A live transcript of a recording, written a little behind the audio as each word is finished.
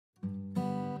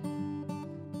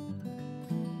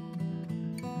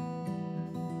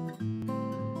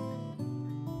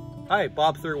Hi,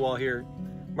 Bob Thrilwall here,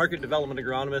 Market Development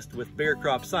Agronomist with Bayer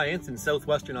Crop Science in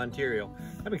southwestern Ontario.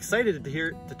 I'm excited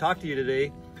to talk to you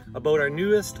today about our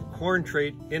newest corn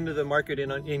trait into the market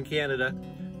in Canada,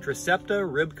 Trecepta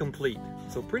RIB Complete.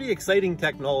 So pretty exciting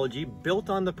technology built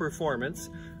on the performance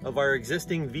of our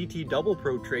existing VT Double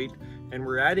Pro trait, and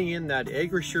we're adding in that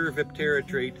AgriSure Viptera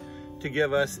trait to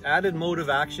give us added mode of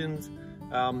actions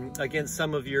against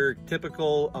some of your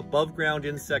typical above ground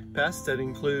insect pests that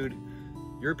include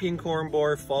European corn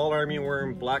borer, fall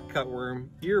armyworm, black cutworm,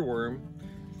 earworm,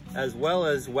 as well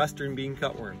as western bean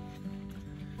cutworm.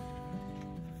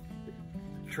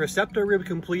 Trecepta RIB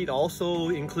Complete also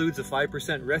includes a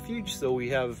 5% refuge, so we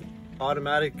have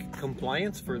automatic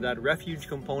compliance for that refuge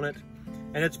component,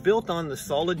 and it's built on the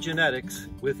solid genetics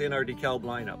within our DEKALB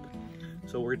lineup.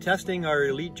 So we're testing our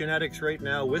elite genetics right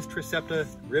now with Trecepta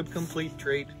RIB Complete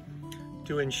trait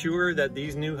to ensure that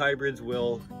these new hybrids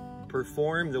will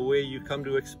perform the way you come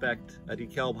to expect a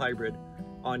DEKALB hybrid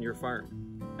on your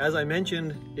farm. As I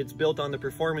mentioned, it's built on the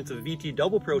performance of VT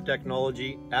Double Pro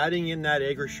technology, adding in that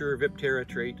AgriSure Viptera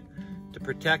trait to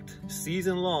protect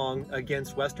season long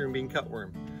against western bean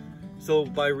cutworm. So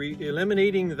by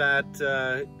eliminating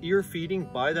that ear feeding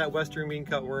by that western bean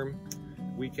cutworm,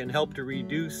 we can help to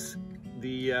reduce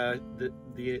the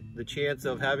chance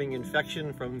of having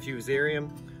infection from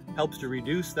fusarium, helps to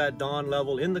reduce that DON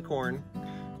level in the corn,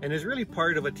 and is really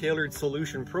part of a tailored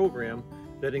solution program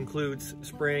that includes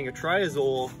spraying a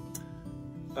triazole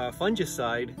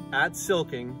fungicide at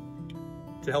silking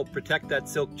to help protect that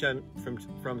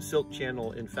from silk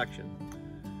channel infection.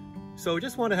 So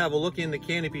just want to have a look in the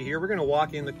canopy here. We're going to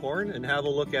walk in the corn and have a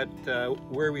look at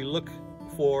where we look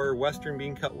for western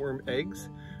bean cutworm eggs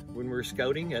when we're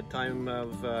scouting at time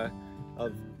of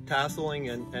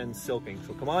tasseling and silking.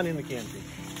 So come on in the canopy.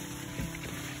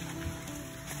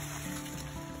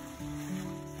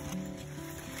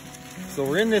 So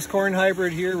we're in this corn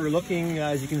hybrid here. We're looking,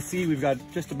 as you can see, we've got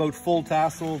just about full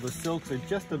tassel. The silks are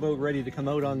just about ready to come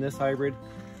out on this hybrid.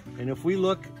 And if we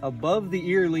look above the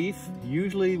ear leaf,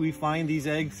 usually we find these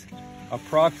eggs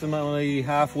approximately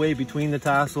halfway between the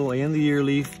tassel and the ear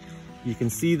leaf. You can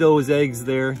see those eggs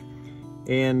there.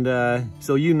 And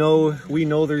so we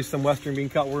know there's some western bean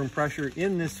cutworm pressure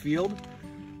in this field.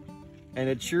 And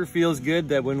it sure feels good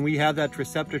that when we have that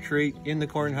Trecepta trait in the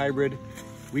corn hybrid,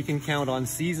 we can count on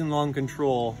season-long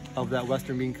control of that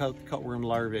western bean cutworm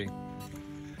larvae.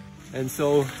 And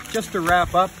so just to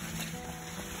wrap up,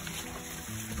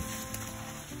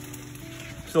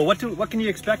 so what can you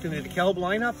expect in the DEKALB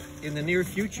lineup in the near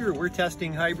future? We're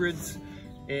testing hybrids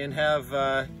and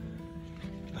have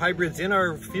hybrids in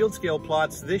our field scale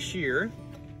plots this year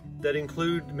that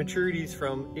include maturities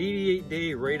from 88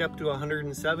 day right up to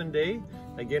 107 day.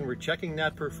 Again, we're checking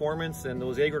that performance and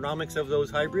those agronomics of those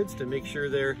hybrids to make sure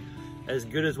they're as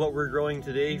good as what we're growing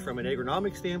today from an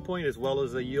agronomic standpoint, as well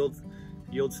as a yield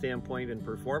standpoint and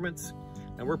performance.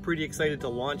 And we're pretty excited to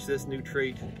launch this new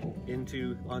trait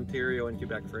into Ontario and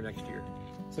Quebec for next year.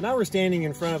 So now we're standing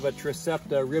in front of a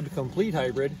Trecepta RIB Complete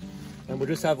hybrid, and we'll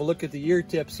just have a look at the ear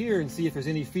tips here and see if there's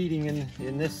any feeding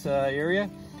in this area.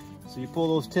 So you pull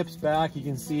those tips back, you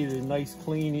can see the nice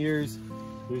clean ears.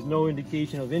 There's no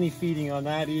indication of any feeding on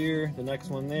that ear. The next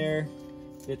one there,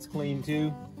 it's clean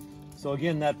too. So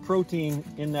again, that protein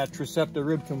in that Trecepta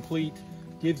RIB Complete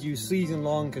gives you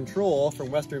season-long control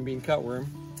from western bean cutworm.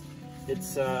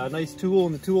 It's a nice tool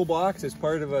in the toolbox as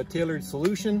part of a tailored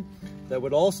solution that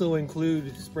would also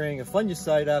include spraying a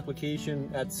fungicide application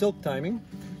at silk timing,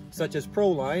 such as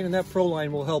Proline, and that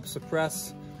Proline will help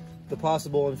suppress the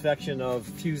possible infection of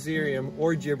fusarium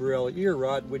or gibberella ear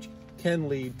rot, which can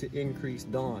lead to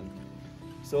increased DON.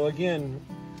 So again,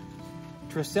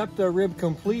 Trecepta RIB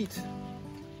Complete,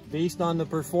 based on the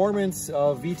performance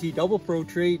of VT Double Pro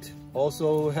trait,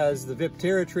 also has the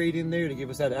Viptera trait in there to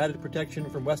give us that added protection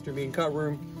from western bean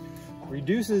cutworm,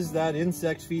 reduces that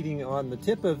insect feeding on the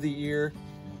tip of the ear,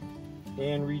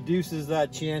 and reduces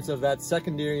that chance of that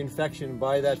secondary infection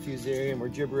by that fusarium or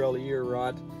gibberella ear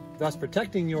rot, thus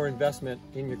protecting your investment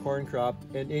in your corn crop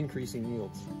and increasing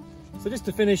yields. So just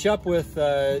to finish up with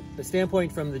the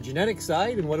standpoint from the genetic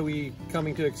side and what are we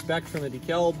coming to expect from the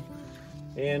DEKALB,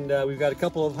 and we've got a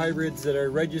couple of hybrids that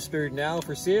are registered now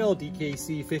for sale,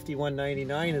 DKC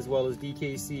 5199 as well as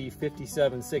DKC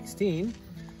 5716.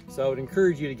 So I would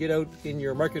encourage you to get out in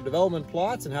your market development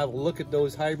plots and have a look at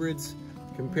those hybrids,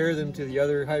 compare them to the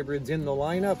other hybrids in the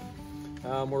lineup.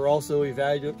 We're also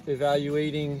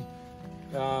evaluating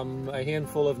a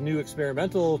handful of new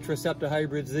experimental Trecepta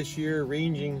hybrids this year,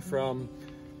 ranging from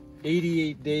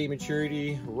 88 day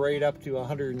maturity right up to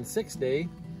 106 day.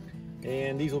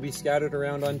 And these will be scattered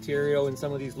around Ontario in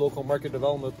some of these local market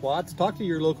development plots. Talk to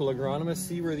your local agronomist,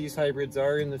 see where these hybrids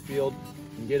are in the field,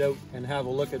 and get out and have a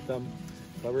look at them.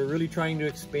 But we're really trying to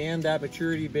expand that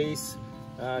maturity base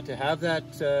to have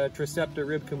that Trecepta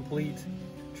RIB Complete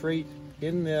trait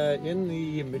in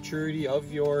the maturity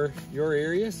of your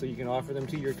area, so you can offer them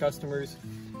to your customers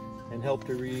and help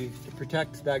to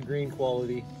protect that green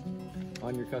quality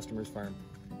on your customer's farm.